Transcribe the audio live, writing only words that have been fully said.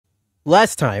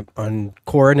Last time on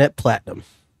Coronet Platinum.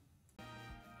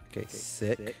 Okay,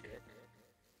 sick.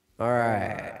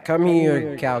 Alright, come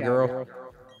here, cowgirl.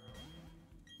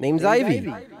 Name's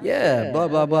Ivy. Yeah, blah,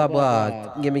 blah, blah,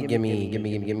 blah. Gimme.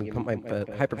 Pump my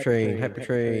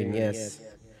hypertrain, yes.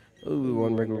 Ooh,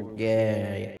 one more,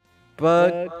 yeah.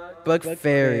 Bug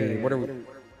fairy. What are we?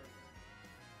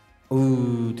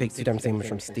 Ooh, takes 2 times damage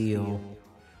from steel.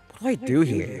 What do I do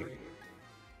here?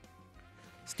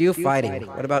 Steel fighting.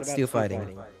 What about steel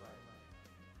fighting?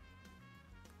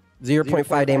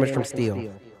 0.5 damage from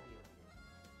steel.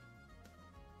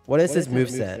 What is his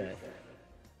moveset?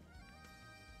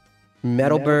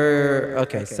 Metal Burr.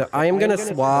 Okay, so I am gonna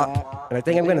swap, and I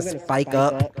think I'm gonna spike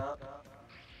up.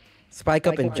 Spike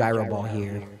up and gyro ball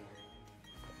here.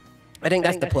 I think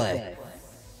that's the play.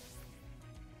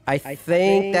 I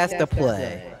think that's the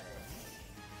play.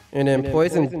 And then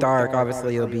Poison Dark,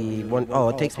 obviously it'll be one. Oh,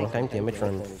 it takes 1 time damage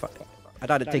from. I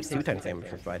thought it takes 2 times damage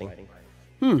from fighting.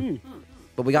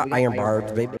 But we got Iron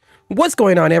Barbs, baby. What's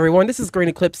going on, everyone? This is Green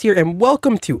Eclipse here, and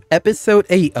welcome to episode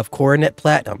 8 of Coronet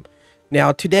Platinum.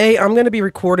 Now, today I'm going to be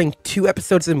recording 2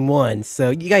 episodes in one, so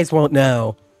you guys won't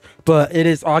know. But it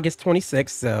is August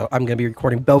 26th, so I'm going to be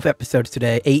recording both episodes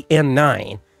today, 8 and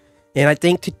 9. And I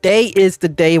think today is the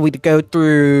day we go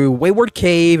through Wayward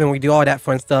Cave and we do all that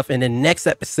fun stuff. And then next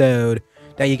episode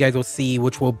that you guys will see,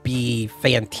 which will be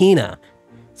Fantina.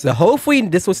 So hopefully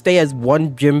this will stay as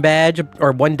 1 gym badge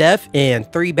or 1 death and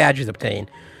 3 badges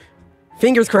obtained.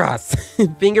 Fingers crossed.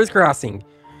 Fingers crossing.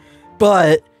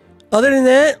 But other than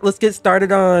that, let's get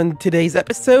started on today's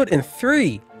episode in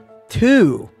 3,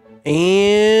 2, and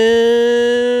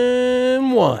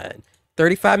 1.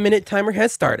 35-minute timer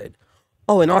has started.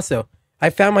 Oh, and also,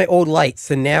 I found my old lights,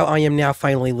 so now I am now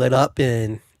finally lit up,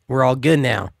 and we're all good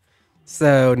now.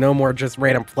 So, no more just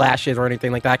random flashes or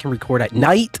anything like that. I can record at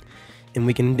night, and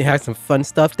we can have some fun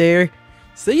stuff there.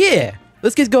 So, yeah,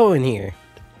 let's get going here.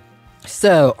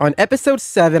 So, on episode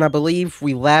 7, I believe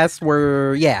we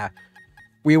were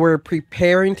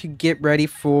preparing to get ready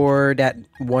for that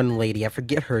one lady. I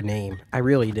forget her name. I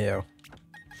really do.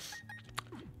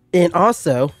 And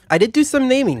also, I did do some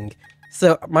naming.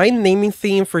 So, my naming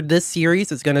theme for this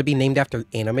series is going to be named after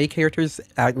anime characters,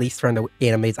 at least from the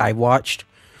animes I watched,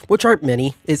 which aren't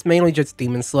many. It's mainly just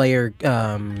Demon Slayer,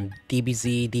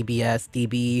 DBZ,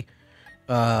 DBS,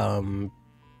 DB,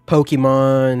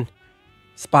 Pokemon,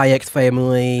 Spy X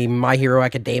Family, My Hero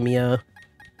Academia,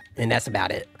 and that's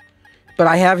about it. But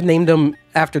I have named them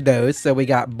after those. So we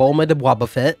got Bulma the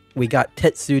Wobbuffet, we got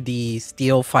Tetsu the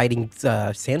Steel Fighting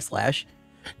Sandslash,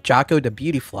 Jocko the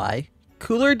Beautyfly,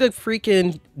 Cooler the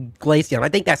freaking Glaceon. I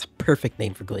think that's a perfect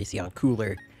name for Glaceon,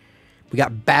 Cooler. We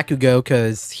got Bakugo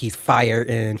because he's fire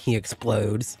and he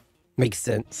explodes. Makes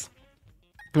sense.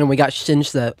 And we got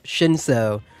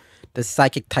Shinso, the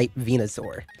Psychic type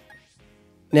Venusaur.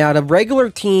 Now the regular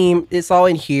team is all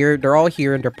in here. They're all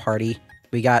here in their party.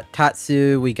 We got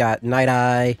Tatsu, we got Night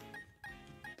Eye,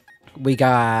 we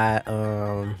got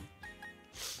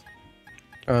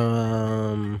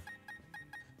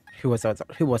who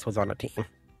else was on the team? I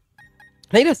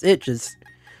think that's it, just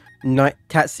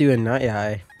Tatsu and Night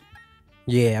Eye.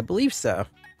 Yeah, I believe so.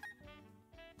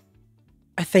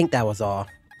 I think that was all.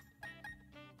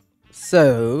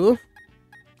 So,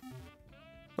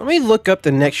 let me look up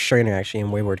the next trainer actually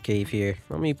in Wayward Cave here.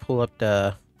 Let me pull up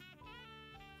the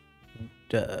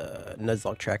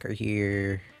Nuzlocke tracker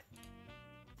here.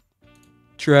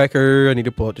 Tracker, I need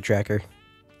to pull up the tracker.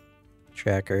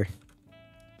 Tracker.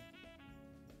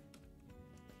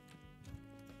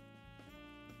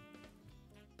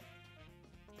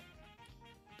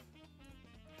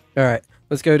 Alright,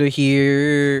 let's go to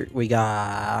here. We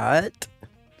got...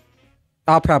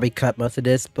 I'll probably cut most of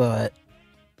this, but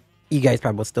you guys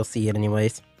probably will still see it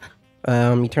anyways.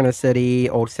 Eternal City,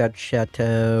 Old Sad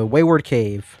Chateau, Wayward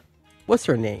Cave. What's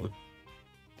her name?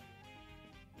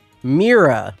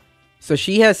 Mira. So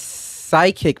she has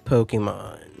Psychic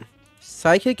Pokemon.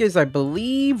 Psychic is, I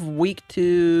believe, weak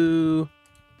to...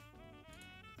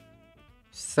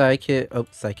 Psychic.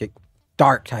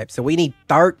 Dark type. So we need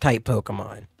Dark type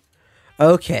Pokemon.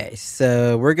 Okay,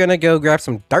 so we're gonna go grab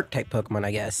some Dark type Pokemon,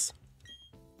 I guess.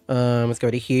 Let's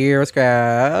go to here. Let's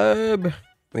grab...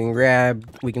 We can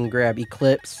grab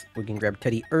Eclipse. We can grab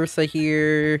Teddy Ursa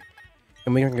here.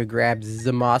 And we're gonna grab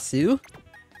Zamasu.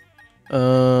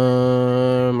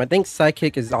 I think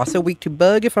Psychic is also weak to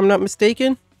Bug, if I'm not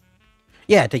mistaken.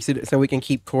 Yeah, it takes it, so we can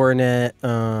keep Coronet,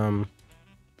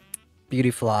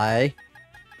 Beautyfly.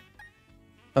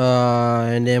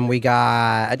 And then we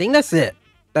got, I think that's it.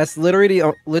 That's literally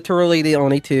the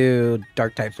only 2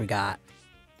 dark types we got.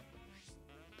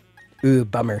 Ooh,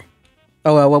 bummer.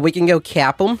 Oh, well, we can go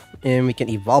cap them, and we can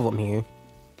evolve them here.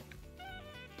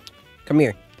 Come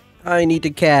here. I need to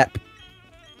cap.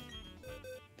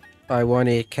 I want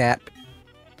a cap.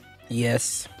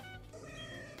 Yes.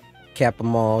 Cap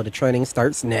them all. The training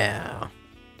starts now.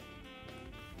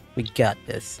 We got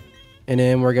this. And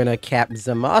then we're gonna cap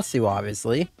Zamasu,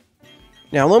 obviously.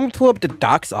 Now, let me pull up the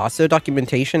docs also,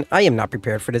 documentation. I am not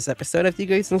prepared for this episode, as you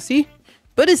guys can see.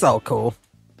 But it's all cool.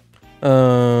 We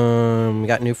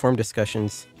got new form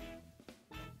discussions.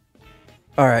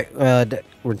 Alright,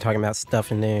 we're talking about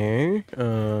stuff in there.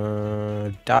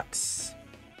 Docs.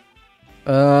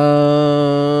 I'm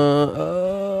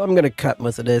gonna cut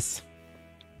most of this.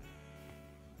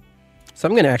 So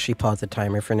I'm gonna actually pause the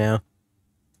timer for now.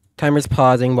 Timer's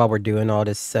pausing while we're doing all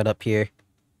this setup here.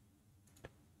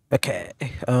 Okay,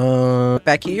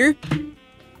 back here.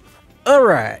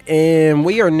 Alright, and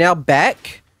we are now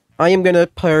back. I am gonna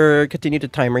continue the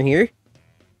timer here.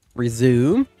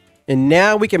 Resume. And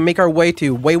now we can make our way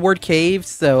to Wayward Caves.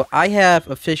 So I have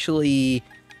officially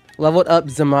leveled up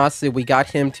Zamasu. We got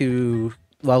him to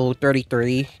level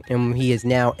 33. And he is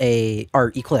now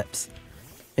Eclipse.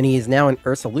 And he is now an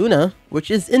Ursaluna,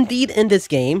 which is indeed in this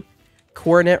game.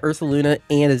 Coronet Ursaluna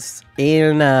and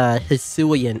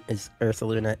Hisuian is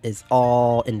Ursaluna is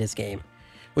all in this game.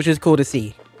 Which is cool to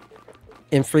see.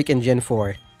 In freaking Gen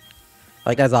 4.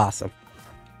 Like, that's awesome.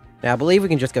 Now, I believe we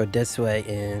can just go this way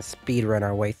and speedrun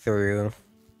our way through.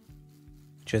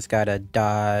 Just gotta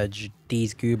dodge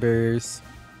these goobers.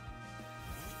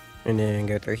 And then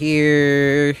go through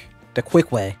here. The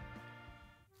quick way.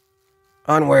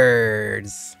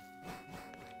 Onwards.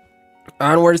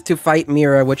 Onwards to fight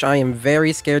Mira, which I am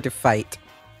very scared to fight.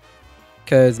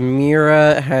 Because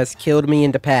Mira has killed me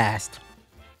in the past.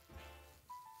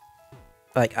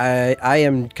 Like, I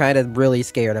am kind of really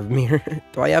scared of Mira.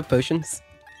 Do I have potions?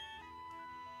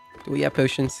 Do we have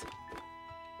potions?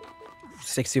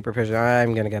 6 super potions.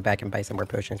 I'm gonna go back and buy some more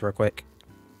potions real quick.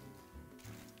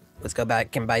 Let's go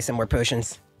back and buy some more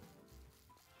potions.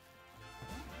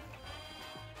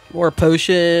 More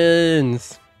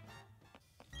potions!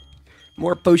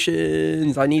 More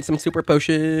potions! I need some super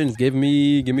potions! Give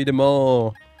me them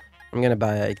all! I'm gonna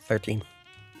buy like 13.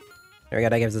 There we go,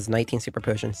 that gives us 19 super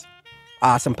potions.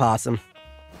 Awesome possum.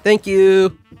 Thank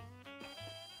you!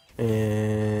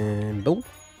 And boom.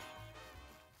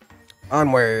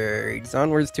 Onwards.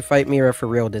 Onwards to fight Mira for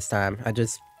real this time. I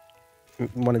just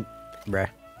wanted... Bruh.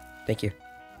 Thank you.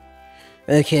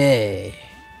 Okay.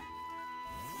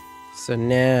 So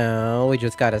now we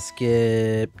just gotta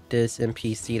skip this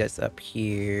NPC that's up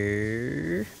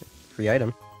here. Free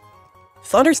item.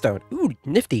 Thunderstone. Ooh,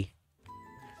 nifty.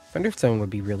 Thunderstone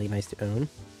would be really nice to own.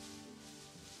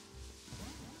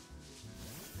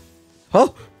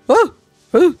 Oh! Oh!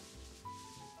 Oh!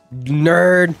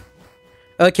 Nerd!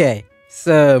 Okay,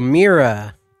 so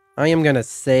Mira. I am gonna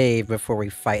save before we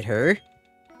fight her.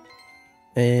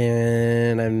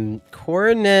 And I'm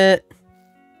Coronet.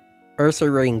 Ursa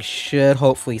Ring should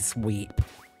hopefully sweep.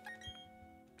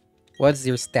 What's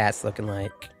your stats looking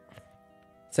like?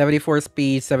 74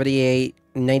 speed, 78,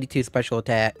 92 special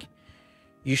attack.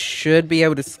 You should be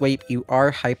able to sweep. You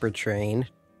are hyper trained.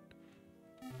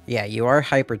 Yeah, you are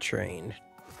hyper trained.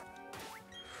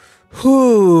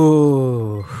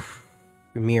 Whoo!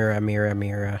 Mira.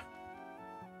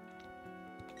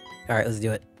 Alright, let's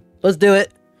do it. Let's do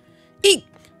it! Eek!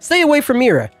 Stay away from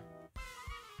Mira!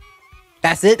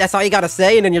 That's it? That's all you gotta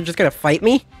say, and then you're just gonna fight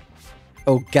me?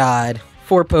 Oh god.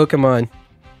 4 Pokemon.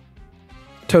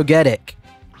 Togetic.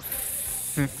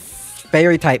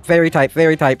 Fairy type.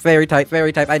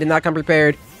 I did not come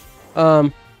prepared.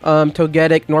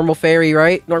 Togetic, normal fairy,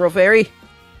 right? Normal fairy?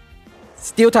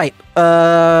 Steel type.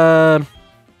 Uh-oh,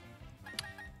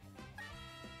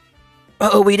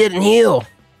 we didn't heal.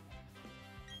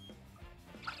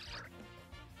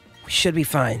 We should be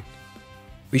fine.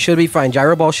 We should be fine.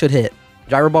 Gyro Ball should hit.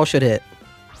 Gyro Ball should hit.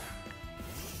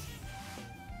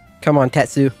 Come on,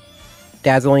 Tetsu.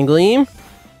 Dazzling Gleam.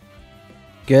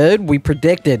 Good. We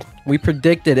predicted. We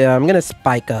predicted. I'm gonna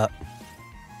spike up.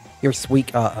 You're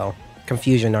sweet. Uh-oh.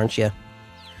 Confusion, aren't you?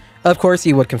 Of course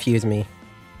you would confuse me.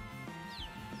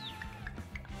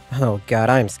 Oh god,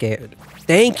 I am scared.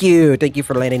 Thank you! Thank you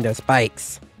for landing those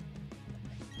spikes.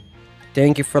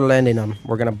 Thank you for landing them.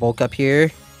 We're gonna bulk up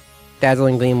here.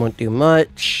 Dazzling Gleam won't do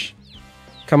much.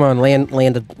 Come on, land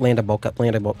a bulk up.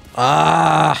 Land a bulk.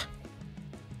 Ah!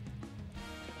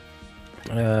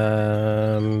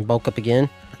 Bulk up again.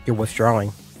 You're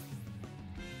withdrawing.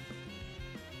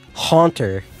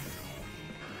 Haunter.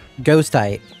 Ghost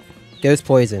type. Ghost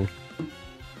poison.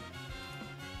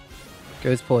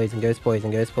 Ghost poison.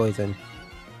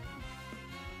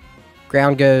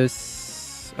 Ground Ghost.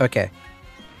 Okay.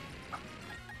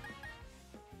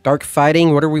 Dark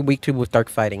fighting. What are we weak to with dark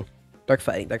fighting? Dark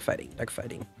fighting, dark fighting, dark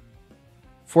fighting.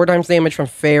 4 times damage from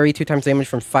fairy, 2 times damage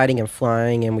from fighting and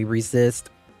flying, and we resist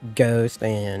ghost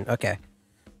and... Okay.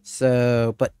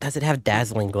 So, but does it have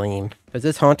dazzling gleam? Does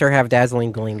this haunter have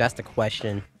dazzling gleam? That's the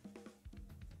question.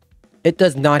 It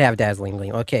does not have dazzling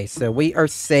gleam. Okay, so we are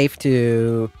safe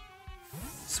to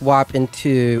swap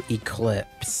into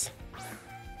eclipse.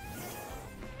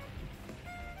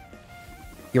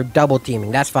 You're double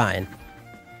teaming. That's fine.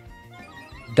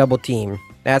 Double team.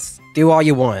 That's... Do all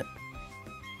you want.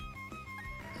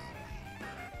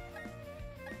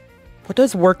 What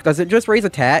does work? Does it just raise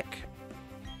attack?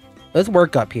 Let's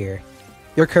work up here.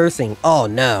 You're cursing. Oh,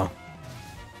 no.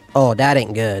 Oh, that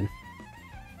ain't good.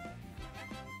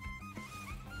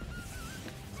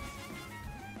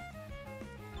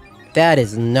 That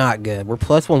is not good. We're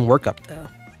 +1 work up, though.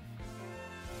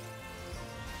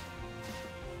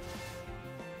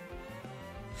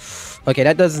 Okay,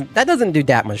 that doesn't do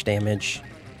that much damage.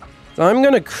 So I'm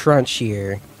gonna crunch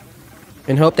here.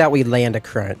 And hope that we land a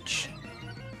crunch.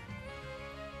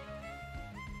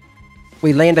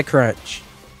 We land a crunch.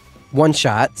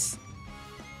 1-shots.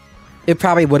 It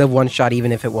probably would have 1-shot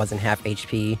even if it wasn't half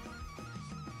HP.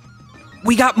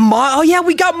 We got oh yeah,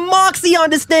 we got Moxie on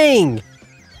this thing!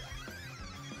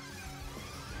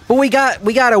 But we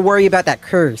gotta worry about that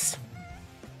curse.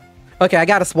 Okay, I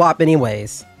gotta swap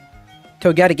anyways.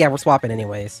 Togetic, yeah, we're swapping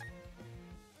anyways.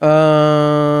 What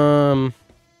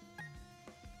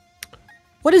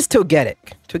is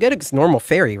Togetic? Togetic's normal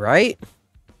fairy, right?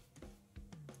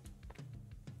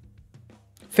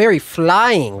 Fairy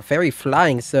flying,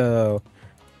 so...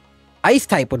 Ice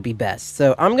type would be best.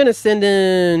 So I'm gonna send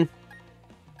in...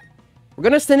 We're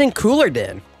gonna send in Cooler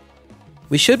then.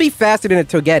 We should be faster than a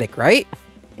Togetic, right?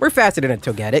 We're faster than a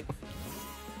Togetic.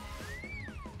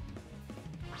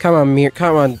 Come on,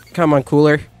 come on,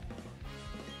 Cooler.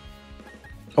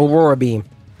 Aurora Beam.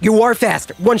 You are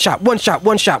faster. 1-shot, 1-shot,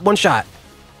 1-shot, 1-shot.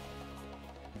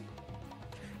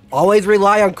 Always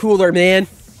rely on Cooler, man.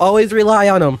 Always rely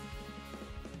on him.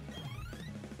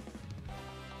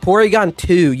 Porygon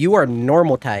 2, you are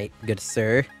normal type, good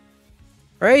sir.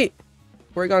 Right?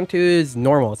 Porygon 2 is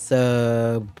normal,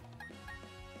 so...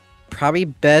 Probably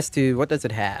best to... What does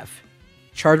it have?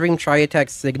 Charge Ring, Tri-Attack,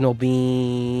 Signal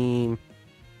Beam...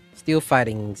 Steel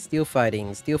Fighting, Steel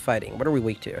Fighting, Steel Fighting. What are we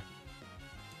weak to?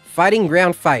 Fighting,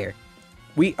 Ground, Fire.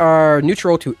 We are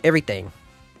neutral to everything.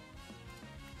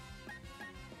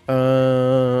 We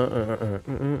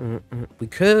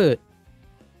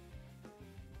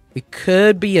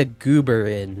could be a goober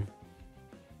in.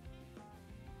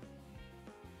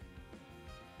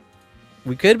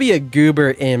 We could be a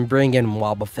goober and bring in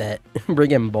Wobbuffet. Bring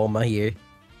in Bulma here.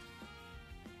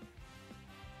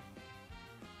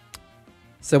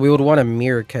 So we would want a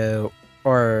Mirror Coat,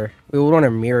 or we would want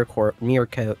a Mirror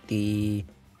Coat the...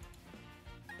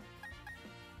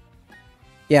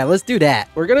 Yeah, let's do that.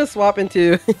 We're gonna swap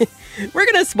into... We're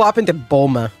gonna swap into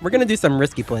Bulma. We're gonna do some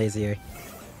risky plays here.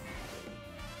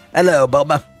 Hello,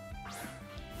 Bulma.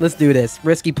 Let's do this.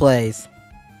 Risky plays.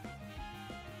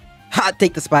 Ha!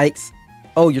 Take the spikes.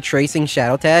 Oh, you're tracing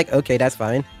Shadow Tag? Okay, that's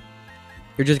fine.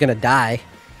 You're just gonna die.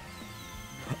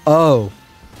 Oh.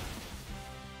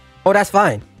 Oh, that's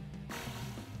fine.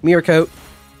 Mirror Coat.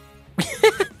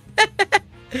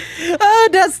 Oh,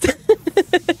 that's...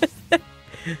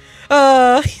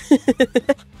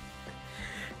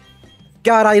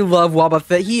 God, I love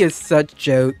Wobbuffet. He is such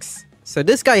jokes. So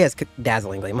this guy has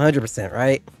Dazzling Gleam, 100%,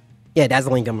 right? Yeah,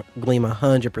 Dazzling Gleam,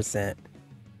 100%.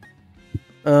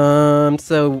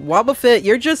 So Wobbuffet,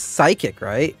 you're just Psychic,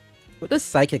 right? What does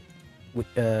Psychic...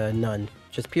 none.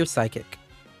 Just pure Psychic.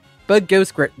 Bug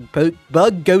Ghost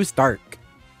Dark.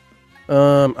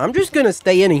 I'm just gonna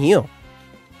stay in and heal.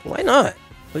 Why not?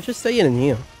 Let's just stay in and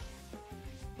heal.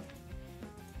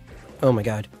 Oh my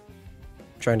god.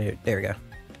 I'm trying to... There we go.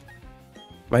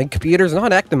 My computer's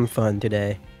not acting fun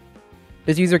today.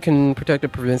 This user can protect or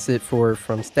prevents it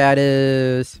from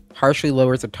status. Harshly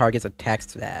lowers the target's attack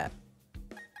stat.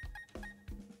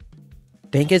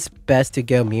 Think it's best to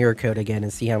go Mirror Coat again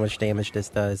and see how much damage this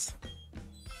does.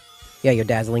 Yeah, you're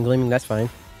Dazzling Gleaming, that's fine.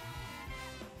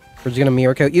 We're just gonna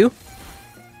Mirror Coat you.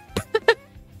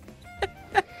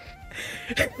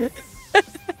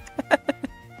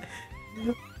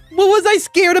 What was I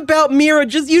scared about, Mira?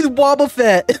 Just use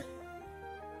Wobbuffet.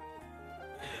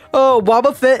 Oh,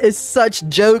 Wobbuffet is such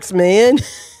jokes, man.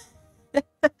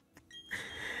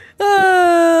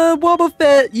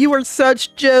 Wobbuffet, you are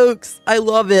such jokes. I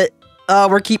love it.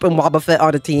 We're keeping Wobbuffet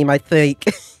on the team, I think.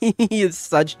 He is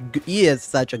such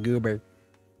a goober.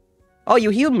 Oh, you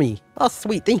healed me. Oh,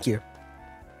 sweet, thank you.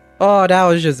 Oh, that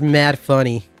was just mad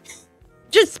funny.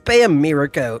 Just spam mirror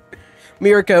coat.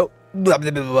 Mirror coat. Blah,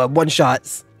 blah, blah, blah, one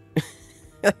shots.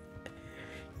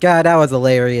 God, that was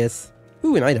hilarious.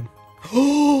 Ooh, an item.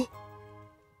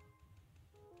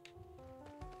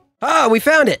 Oh, we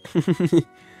found it.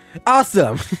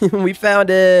 Awesome. We found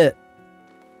it.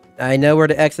 I know where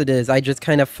the exit is. I just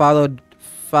kind of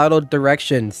followed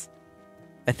directions.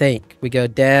 I think we go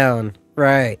down,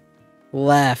 right,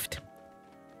 left,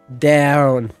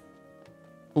 down,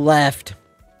 left,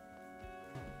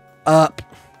 up,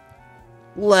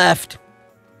 left,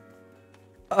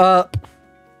 up,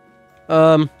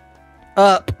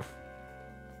 up.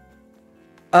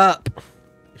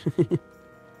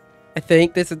 I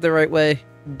think this is the right way.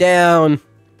 Down.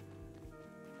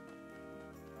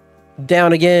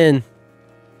 Down again.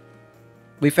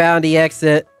 We found the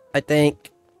exit, I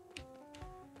think.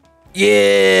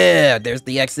 Yeah, there's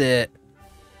the exit.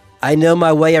 I know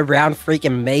my way around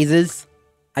freaking mazes.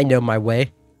 I know my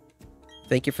way.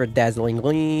 Thank you for dazzling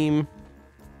gleam.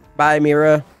 Bye,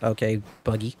 Mira. Okay,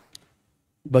 Buggy.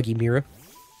 Buggy Mira.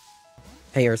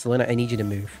 Hey, Ursulina, I need you to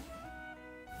move.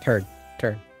 Turn,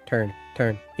 turn, turn,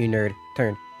 turn, you nerd.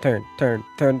 Turn, turn, turn,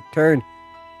 turn, turn.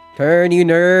 Turn, you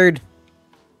nerd.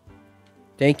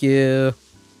 Thank you.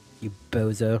 You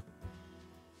bozo.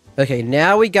 Okay,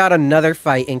 now we got another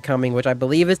fight incoming, which I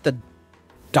believe is the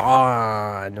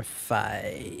Dawn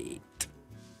fight.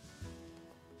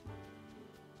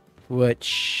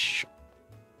 Which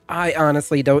I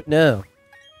honestly don't know.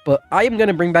 But I am going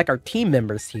to bring back our team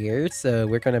members here. So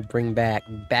we're going to bring back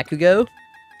Bakugo.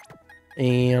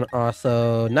 And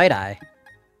also Night Eye.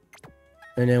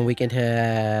 And then we can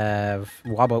have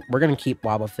Wobble. We're going to keep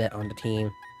Wobbuffet on the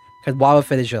team. Because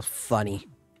Wobbuffet is just funny.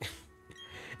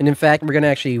 And in fact, we're going to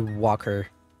actually walk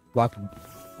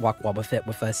Wobbuffet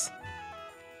with us.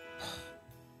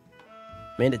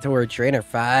 Mandatory trainer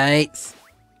fights.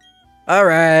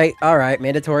 Alright,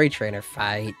 mandatory trainer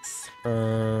fights.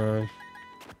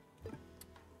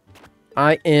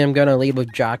 I am gonna leave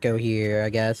with Jocko here, I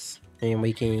guess. And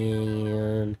we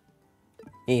can...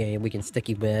 Yeah, we can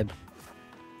sticky web.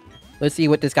 Let's see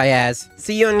what this guy has.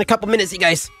 See you in a couple minutes, you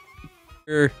guys!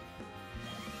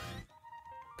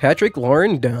 Patrick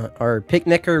Lauren? Or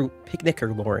Picnicker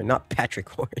Lauren, not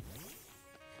Patrick Lauren.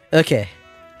 Okay.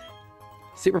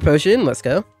 Super potion, let's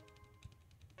go.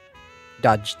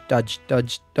 Dodge, dodge,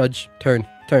 dodge, dodge. Turn,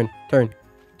 turn, turn,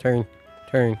 turn,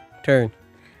 turn, turn.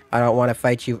 I don't want to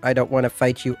fight you. I don't want to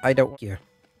fight you. I don't care.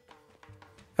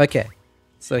 Okay.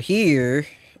 So here,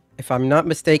 if I'm not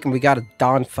mistaken, we got a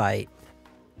Dawn fight.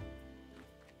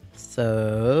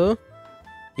 So,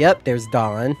 yep, there's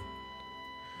Dawn.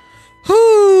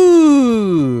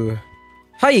 Whoo!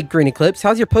 Hi, Green Eclipse.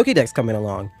 How's your Pokédex coming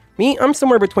along? Me, I'm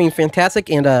somewhere between fantastic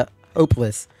and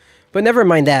hopeless. But never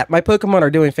mind that. My Pokemon are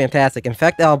doing fantastic. In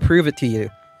fact, I'll prove it to you.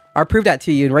 I'll prove that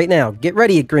to you right now. Get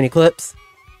ready, Green Eclipse.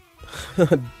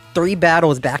 3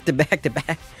 battles back to back to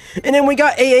back. And then we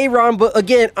got AA Ron, but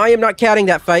again, I am not counting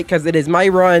that fight because it is my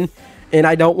run and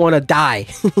I don't want to die.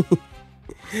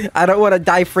 I don't want to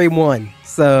die frame 1.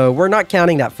 So we're not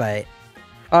counting that fight.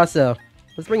 Also,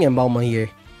 let's bring in Bulma here.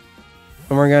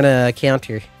 And we're gonna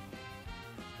counter.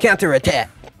 Counter attack.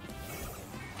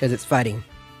 Because it's fighting.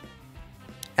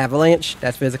 Avalanche,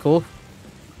 that's physical.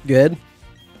 Good.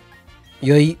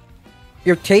 You're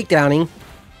takedowning.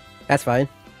 That's fine.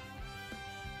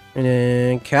 And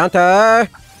then counter.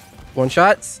 One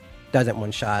shots. Doesn't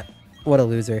one shot. What a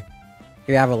loser.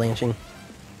 You're avalanching.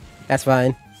 That's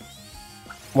fine.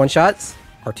 One shots.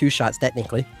 Or 2 shots,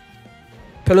 technically.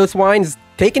 Pillow Swine's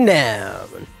taken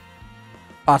down.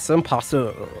 Awesome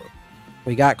possum.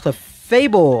 We got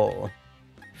Clefable.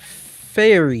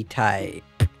 Fairy type.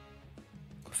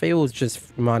 Clefable's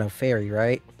just mono fairy,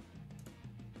 right?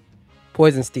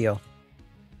 Poison Steel.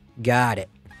 Got it.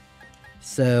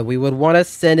 So we would want to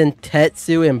send in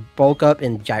Tetsu and bulk up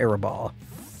in Gyro Ball.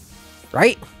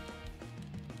 Right?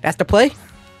 That's the play?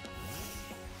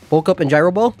 Bulk up in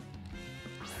Gyro Ball?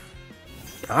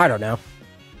 I don't know.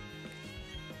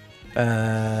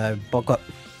 Bulk up.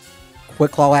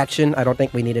 Quick Claw action. I don't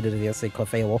think we needed it against a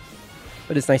Clefable.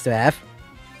 But it's nice to have.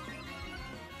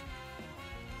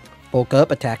 Bulk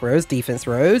up, attack rose, defense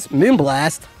rose,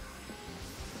 Moonblast.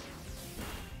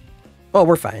 Oh,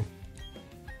 we're fine.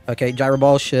 Okay, Gyro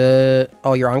Ball should...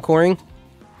 Oh, you're encoring?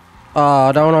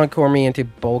 Oh, don't encore me into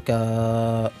bulk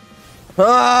up.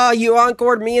 Oh, you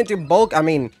encored me into bulk. I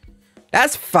mean,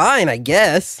 that's fine, I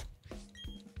guess.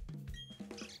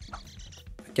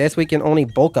 I guess we can only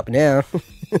bulk up now.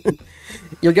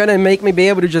 You're gonna make me be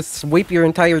able to just sweep your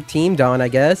entire team down, I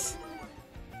guess.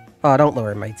 Oh, don't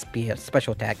lower my speed,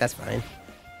 special attack. That's fine.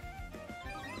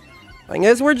 I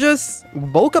guess we're just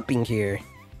bulk upping here.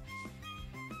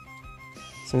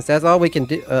 Since that's all we can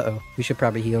do. Uh-oh. We should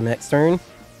probably heal next turn.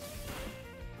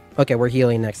 Okay, we're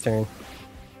healing next turn.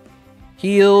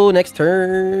 Heal next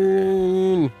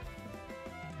turn.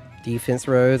 Defense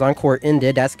rose. Encore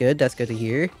ended. That's good. That's good to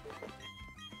hear.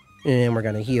 And we're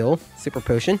gonna heal. Super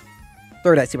potion.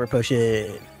 Throw that super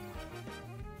potion.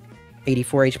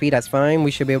 84 HP. That's fine.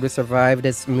 We should be able to survive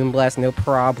this Moonblast no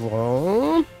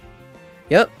problem.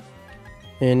 Yep.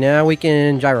 And now we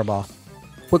can Gyro Ball.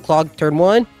 Quick Clog turn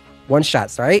 1. One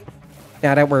shots, right?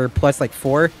 Now that we're plus like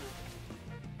 4.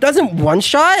 Doesn't one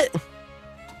shot?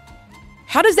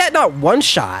 How does that not one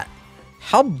shot?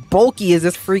 How bulky is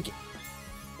this freak?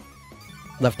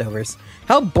 Leftovers.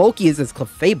 How bulky is this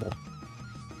Clefable?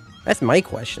 That's my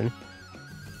question.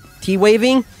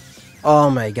 T-waving?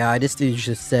 Oh my god, this dude's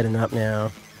just setting up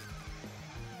now.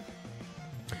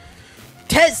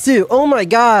 Tetsu! Oh my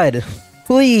god!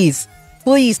 Please!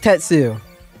 Please, Tetsu!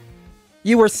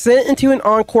 You were sent into an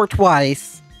Encore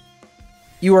twice.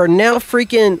 You are now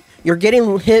freaking... You're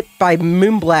getting hit by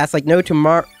Moonblast like no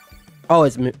tomorrow. Oh,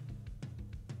 it's Moon...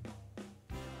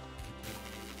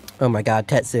 Oh my god,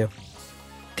 Tetsu.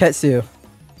 Tetsu.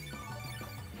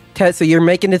 Tetsu, you're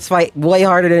making this fight way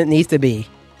harder than it needs to be.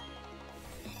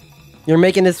 You're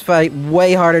making this fight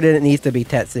way harder than it needs to be,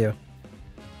 Tetsu.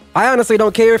 I honestly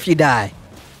don't care if you die.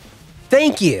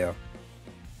 Thank you.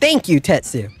 Thank you,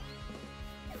 Tetsu.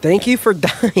 Thank you for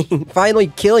dying. Finally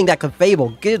killing that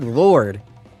Clefable. Good lord.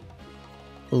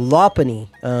 Lopunny.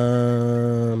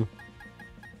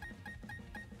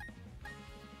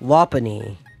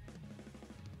 Lopunny.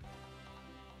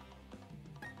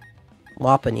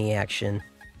 Lopunny action.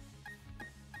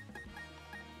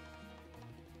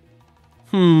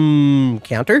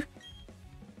 Counter?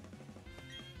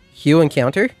 Heal and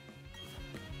counter?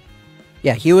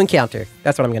 Yeah, heal and counter.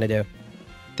 That's what I'm gonna do.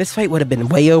 This fight would have been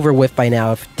way over with by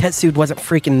now if Tetsu wasn't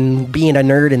freaking being a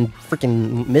nerd and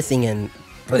freaking missing and...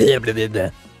 yeah,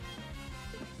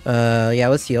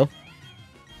 let's heal.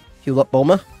 Heal up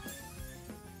Bulma.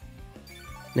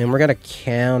 Then we're gonna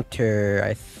counter,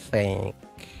 I think.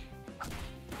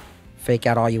 Fake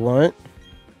out all you want.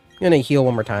 I'm gonna heal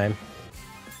one more time.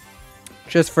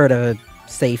 Just for the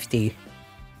safety.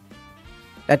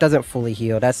 That doesn't fully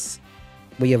heal. That's...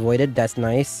 We avoided. That's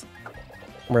nice.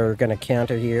 We're gonna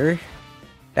counter here.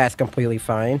 That's completely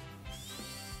fine.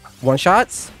 One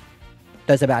shots?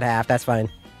 Does about half. That's fine.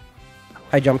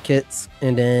 High jump kits.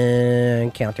 And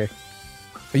then counter.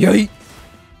 Yay!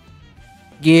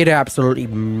 Get absolutely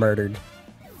murdered.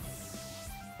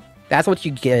 That's what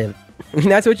you get.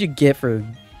 That's what you get for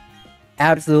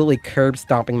absolutely curb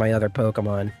stomping my other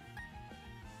Pokemon.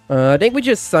 I think we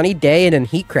just Sunny Day and then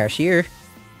Heat Crash here.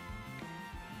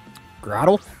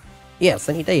 Grottle? Yeah,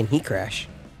 Sunny Day and Heat Crash.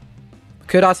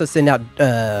 Could also send out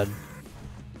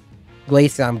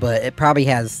Glaceon, but it probably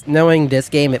has, knowing this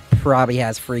game, it probably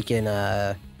has freaking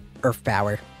Earth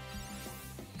Power.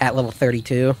 At level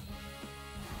 32.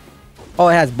 Oh,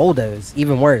 it has Bulldoze.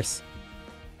 Even worse.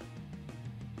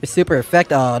 It's super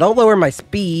effective. Oh, don't lower my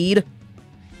speed.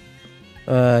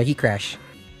 Heat Crash.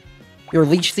 You're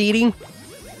Leech Seeding?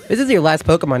 This is your last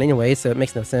Pokemon anyway, so it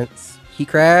makes no sense. Heat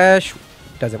Crash.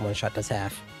 Doesn't one-shot, does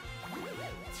half.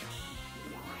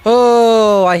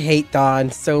 Oh, I hate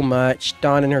Dawn so much.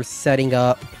 Dawn and her setting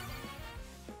up.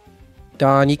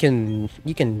 Dawn, you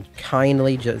can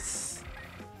kindly just...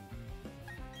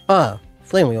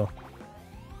 Flame Wheel.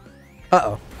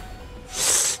 Uh-oh.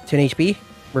 10 HP?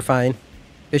 We're fine.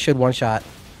 This should one-shot.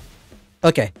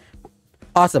 Okay.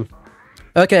 Awesome.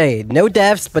 Okay, no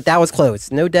deaths, but that was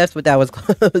close. No deaths, but that was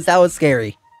close. That was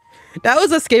scary. That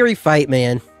was a scary fight,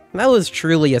 man. That was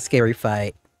truly a scary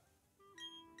fight.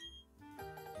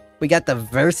 We got the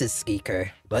Versus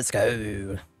Skeeker. Let's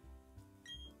go.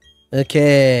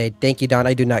 Okay, thank you, Don.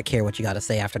 I do not care what you gotta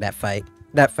say after that fight.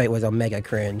 That fight was a mega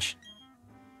cringe.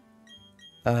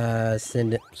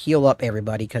 Heal up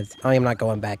everybody, because I am not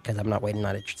going back, because I'm not waiting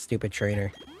on a stupid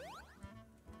trainer.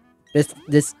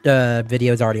 This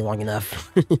video is already long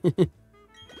enough.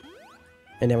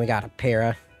 And then we got a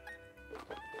Para.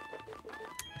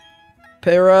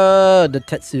 Para the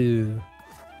Tetsu.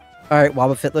 Alright,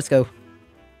 Wobbuffet, let's go.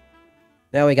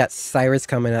 Now we got Cyrus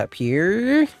coming up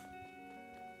here.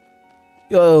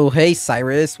 Yo, hey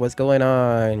Cyrus, what's going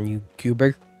on, you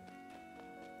goober?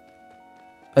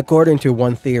 According to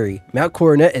one theory, Mount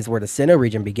Coronet is where the Sinnoh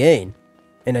region began.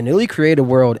 In a newly created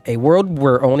world, a world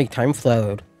where only time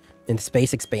flowed and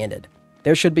space expanded.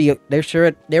 There should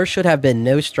have been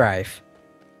no strife.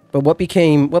 But what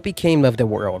became of the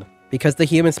world? Because the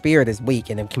human spirit is weak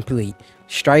and incomplete,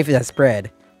 strife has spread.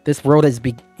 This world is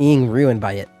being ruined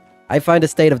by it. I find the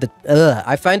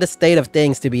state of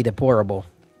things to be deplorable.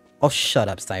 Oh, shut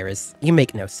up, Cyrus. You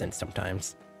make no sense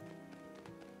sometimes.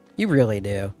 You really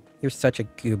do. You're such a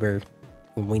goober,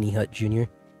 Weenie Hut Jr.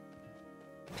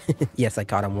 Yes, I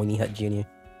caught him Weenie Hut Jr.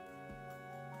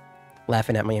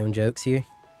 Laughing at my own jokes here.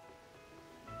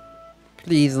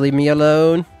 Please leave me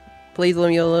alone. Please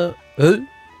leave me alone.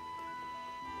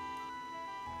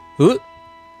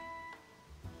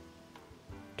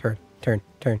 Turn.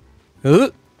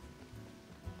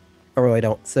 I really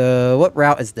don't. So, what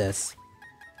route is this?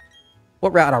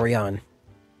 What route are we on?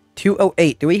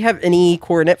 208. Do we have any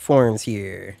Coronet forms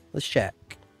here? Let's check.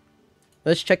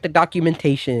 Let's check the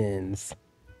documentations.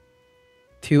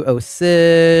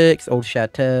 206. Old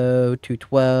Chateau.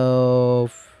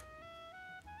 212.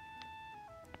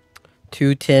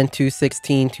 210,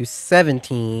 216,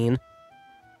 217.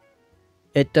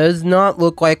 It does not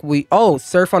look like we... Oh,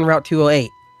 surf on Route 208.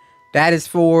 That is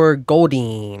for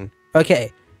Goldine.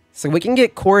 Okay, so we can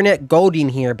get Coronet Goldine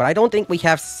here, but I don't think we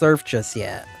have surf just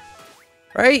yet.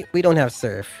 Right? We don't have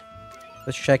surf.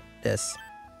 Let's check this.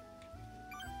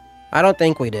 I don't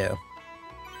think we do.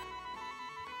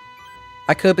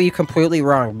 I could be completely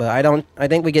wrong, but I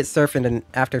think we get surf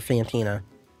after Fantina.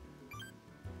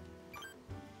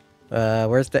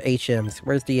 Where's the HMs?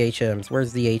 Where's the HMs?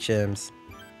 Where's the HMs?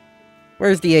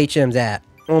 Where's the HMs at?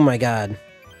 Oh my god.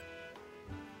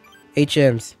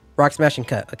 HMs. Rock Smash and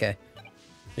Cut. Okay.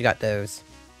 We got those.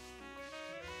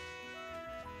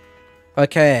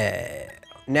 Okay.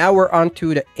 Now we're on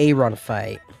to the Aaron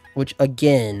fight. Which,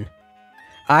 again...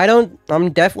 I'm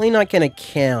definitely not gonna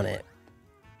count it.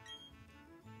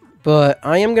 But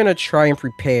I am gonna try and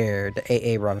prepare the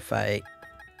Aaron fight.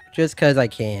 Just because I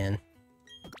can.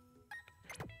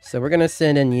 So we're gonna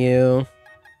send in you.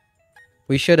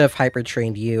 We should have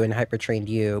hyper-trained you and hyper-trained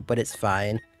you, but it's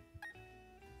fine.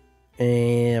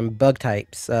 And bug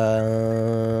types.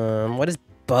 What is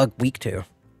bug weak to?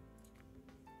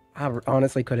 I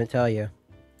honestly couldn't tell you.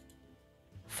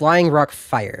 Flying rock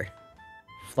fire.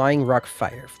 Flying rock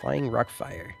fire. Flying rock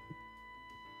fire.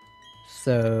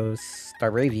 So,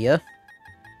 Staravia.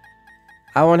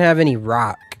 I won't have any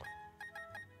rock.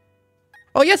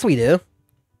 Oh, yes we do.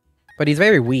 But he's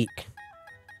very weak.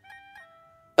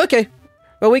 Okay.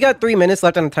 Well, we got 3 minutes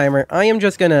left on the timer. I am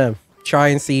just gonna try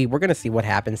and see. We're gonna see what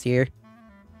happens here.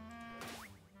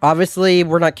 Obviously,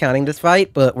 we're not counting this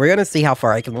fight, but we're gonna see how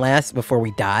far I can last before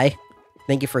we die.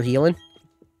 Thank you for healing.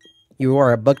 You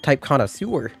are a bug-type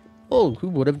connoisseur. Oh, who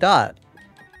would have died?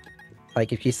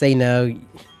 Like, if you say no...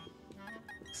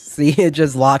 See, it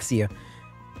just locks you.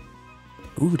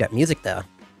 Ooh, that music, though.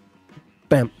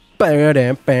 Bam, bam,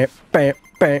 bam, bam, bam,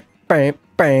 bam, bam,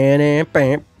 bam,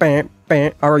 bam, bam,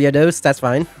 bam. Ariados, that's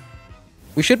fine.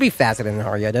 We should be faster than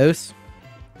Ariados.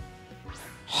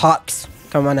 Hawks.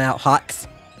 Come on out, Hawks.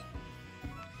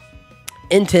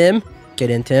 Intim. Get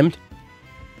intimed.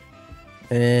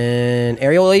 And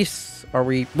Aerial Ace.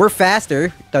 We're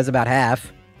faster. Does about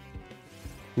half.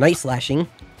 Night Slashing.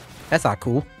 That's not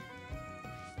cool.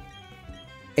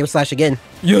 Aerial Slash again.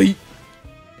 Yay!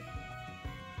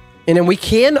 And then we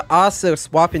can also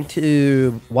swap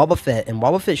into Wobbuffet. And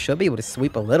Wobbuffet should be able to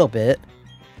sweep a little bit.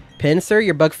 Pinsir,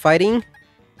 you're bug fighting.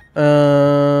 Does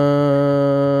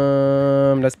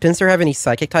Pinsir have any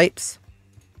psychic types?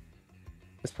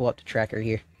 Let's pull up the tracker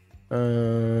here.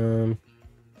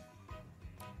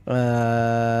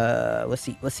 Let's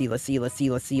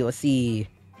see.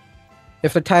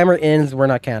 If the timer ends, we're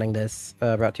not counting this.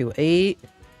 Route 208.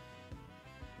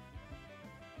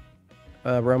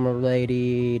 Roma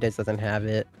Lady, this doesn't have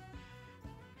it.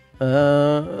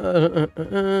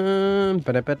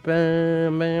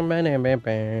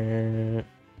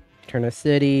 Turner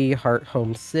City, Heart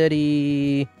Home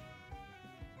City.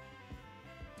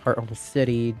 Heart Home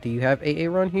City. Do you have AA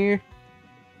run here?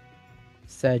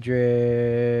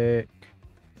 Cedric.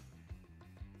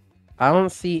 I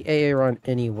don't see AA run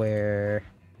anywhere.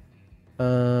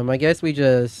 I guess we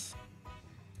just...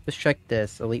 Let's check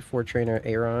this. Elite 4 Trainer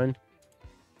Aaron.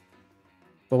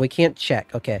 Well, we can't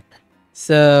check. Okay.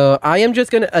 So, I am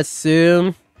just going to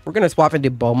assume we're going to swap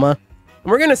into Boma. And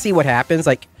we're going to see what happens.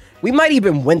 Like, we might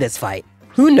even win this fight.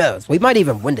 Who knows? We might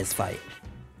even win this fight.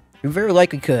 We very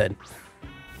likely could.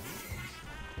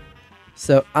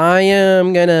 So, I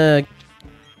am going to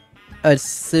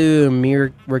assume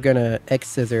we're going to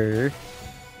X-Scissor.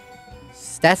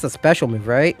 That's a special move,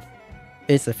 right?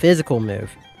 It's a physical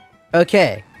move.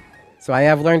 Okay. So, I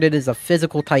have learned it is a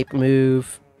physical type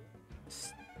move.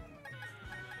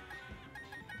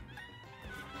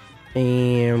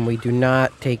 And we do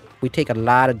not take... We take a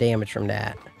lot of damage from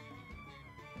that.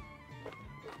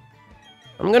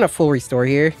 I'm gonna full restore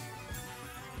here.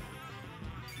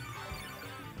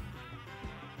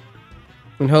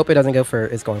 And hope it doesn't go for...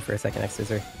 It's going for a second X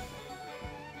scissor.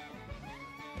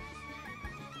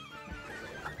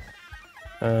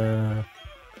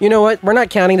 You know what? We're not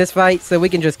counting this fight, so we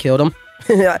can just kill them.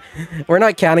 We're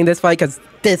not counting this fight because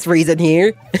this reason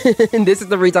here. And this is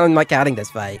the reason I'm not counting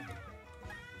this fight.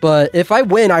 But if I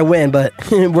win, I win, but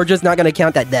we're just not going to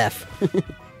count that death.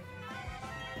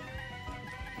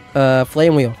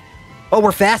 Flame wheel. Oh,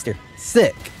 we're faster.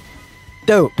 Sick.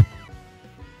 Dope.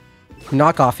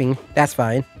 Knockoffing. That's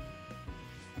fine.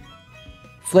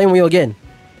 Flame wheel again.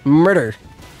 Murder.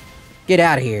 Get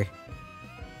out of here.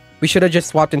 We should have just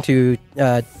swapped into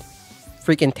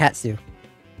freaking Tatsu.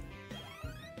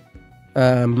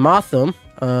 Motham.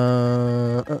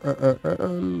 I'm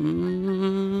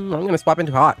gonna swap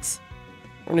into Hawks.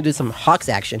 I'm gonna do some Hawks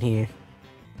action here.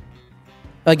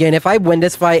 Again, if I win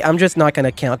this fight, I'm just not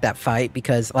gonna count that fight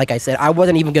because, like I said, I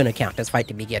wasn't even gonna count this fight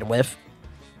to begin with.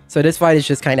 So this fight is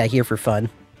just kind of here for fun.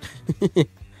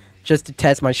 Just to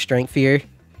test my strength here.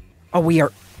 Oh,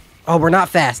 we're not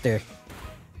faster.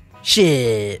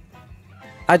 Shit.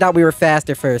 I thought we were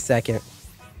faster for a second.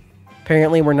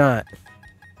 Apparently we're not.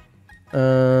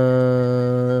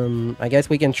 I guess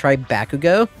we can try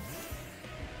Bakugo.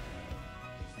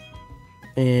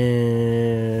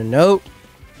 And nope.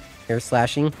 Air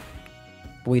slashing.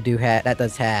 We do have that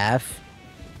does have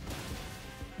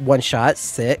one shot.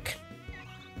 Sick.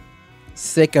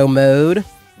 Sicko mode.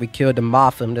 We killed the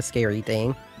Motham, the scary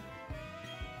thing.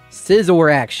 Scissor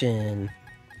action.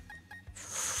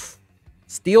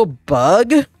 Steel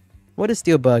bug? What is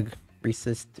steel bug?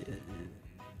 Resist.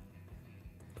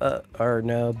 Or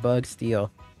no, bug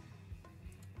steel.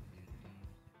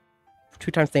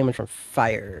 2 times damage from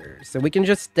fire. So we can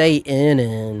just stay in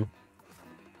and...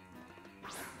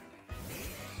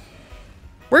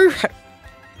 We're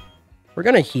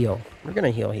gonna heal. We're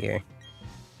gonna heal here.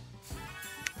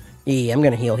 Yeah, I'm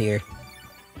gonna heal here.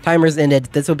 Timer's ended.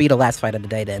 This will be the last fight of the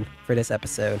day then, for this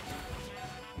episode.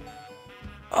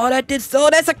 Oh,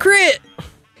 that's a crit!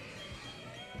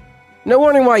 No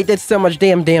wonder why he did so much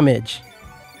damn damage.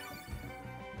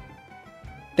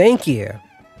 Thank you.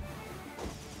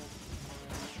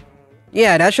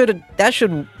 Yeah, that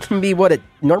should be what it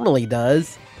normally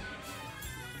does.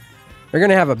 We're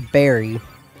gonna have a berry.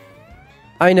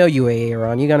 I know you,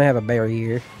 Aaron. You're gonna have a berry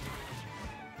here.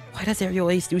 Why does Aerial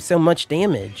Ace do so much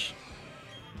damage?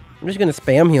 I'm just gonna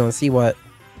spam heal and see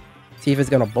if it's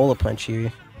gonna bullet punch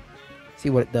you. See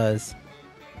what it does.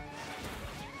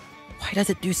 Why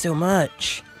does it do so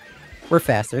much? We're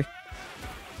faster.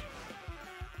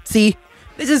 See,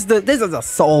 this is the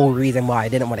sole reason why I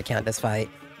didn't want to count this fight.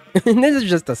 This is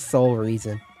just the sole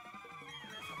reason.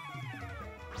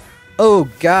 Oh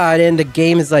god, and the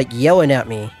game is like yelling at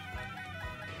me.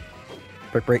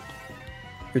 Break.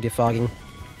 You're defogging.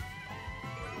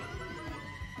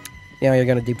 Now you're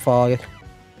gonna defog.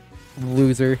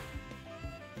 Loser.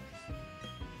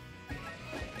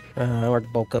 We're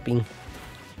bulk upping.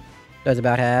 Does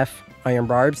about half. Iron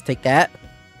barbs, take that.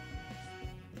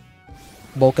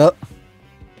 Bulk up.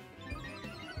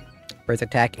 Where's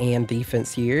attack and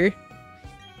defense here?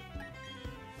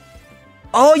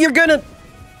 Oh, you're gonna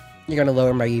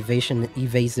lower my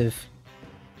evasive.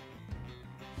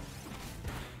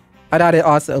 I thought it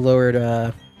also lowered,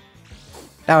 that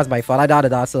was my fault. I thought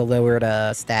it also lowered,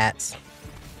 stats.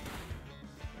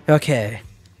 Okay.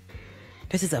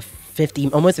 This is a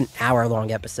almost an hour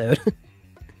long episode.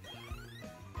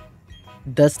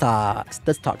 Dust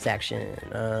Talks action.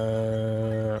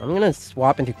 I'm gonna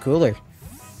swap into Cooler.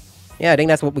 Yeah, I think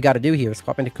that's what we gotta do here,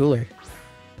 swap into Cooler.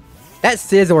 That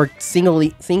Scizor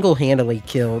single-handedly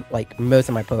killed, like, most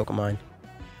of my Pokemon.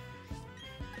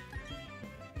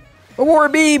 A War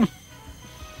Beam!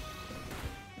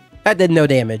 That did no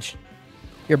damage.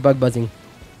 You're bug buzzing.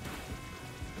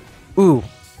 Ooh.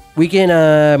 We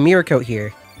can, Mirror Coat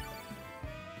here.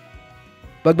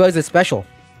 Bug Buzz is special.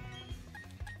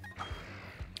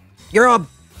 You're a...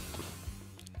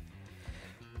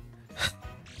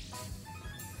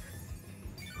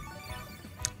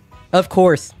 Of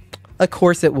course. Of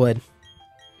course it would.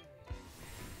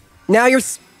 Now you're...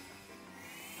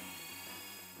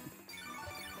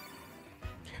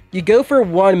 You go for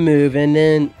one move and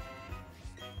then...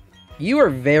 You are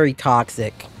very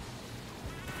toxic.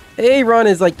 Aaron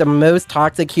is like the most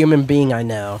toxic human being I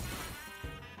know.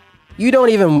 You don't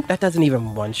even... That doesn't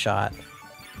even one-shot.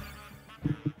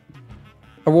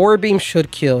 A War Beam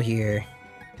should kill here.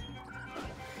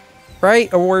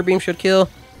 Right? A War Beam should kill?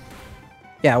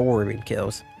 Yeah, a War Beam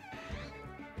kills.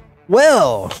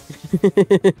 Well!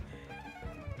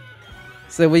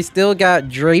 So we still got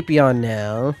Drapion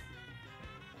now.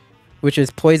 Which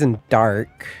is Poison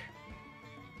Dark.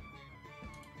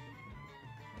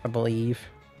 I believe.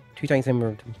 2 times him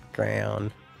to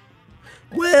ground.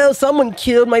 Well, someone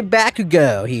killed my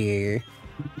Bakugo here.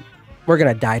 We're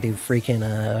gonna die to freaking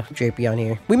JP on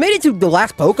here. We made it to the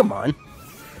last Pokemon.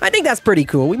 I think that's pretty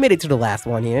cool. We made it to the last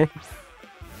one here.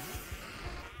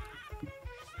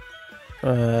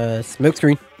 Smoke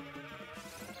screen.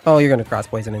 Oh, you're gonna cross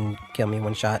poison and kill me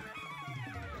one shot.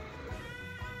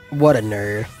 What a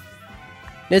nerd.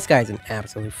 This guy's an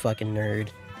absolute fucking nerd.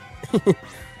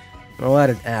 What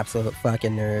an absolute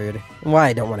fucking nerd. Why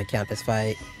I don't want to count this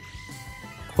fight.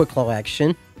 Quick claw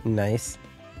action. Nice.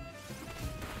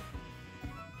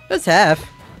 That's half.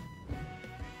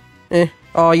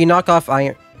 Oh, you knock off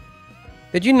iron.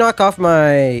 Did you knock off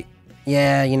my...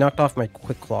 Yeah, you knocked off my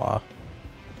quick claw.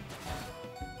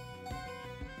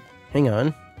 Hang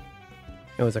on.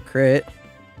 It was a crit.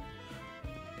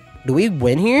 Do we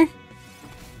win here?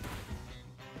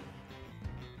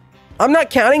 I'm not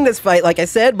counting this fight, like I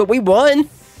said, but we won.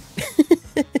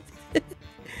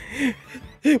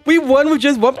 We won with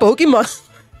just one Pokemon.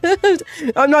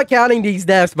 I'm not counting these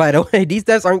deaths, by the way. These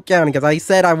deaths aren't counting, because I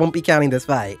said I won't be counting this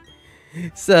fight.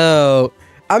 So,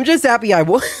 I'm just happy I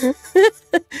won.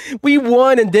 We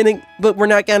won and didn't, but we're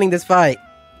not counting this fight.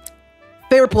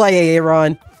 Fair play,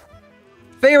 Aaron.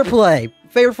 Fair play.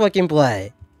 Fair fucking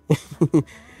play.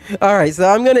 Alright, so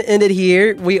I'm gonna end it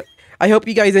here. I hope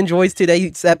you guys enjoyed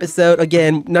today's episode.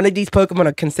 Again, none of these Pokemon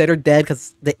are considered dead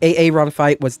because the AA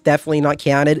fight was definitely not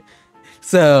counted.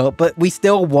 So, but we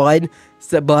still won.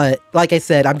 So, but like I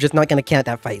said, I'm just not gonna count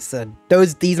that fight. So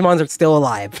these mons are still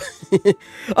alive.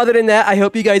 Other than that, I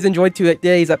hope you guys enjoyed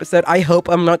today's episode. I hope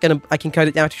I can cut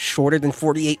it down to shorter than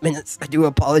 48 minutes. I do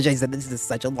apologize that this is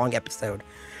such a long episode.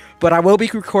 But I will be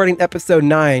recording episode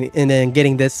 9 and then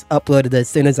getting this uploaded as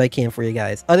soon as I can for you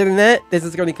guys. Other than that, this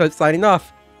is going to be Coach signing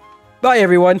off. Bye,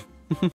 everyone.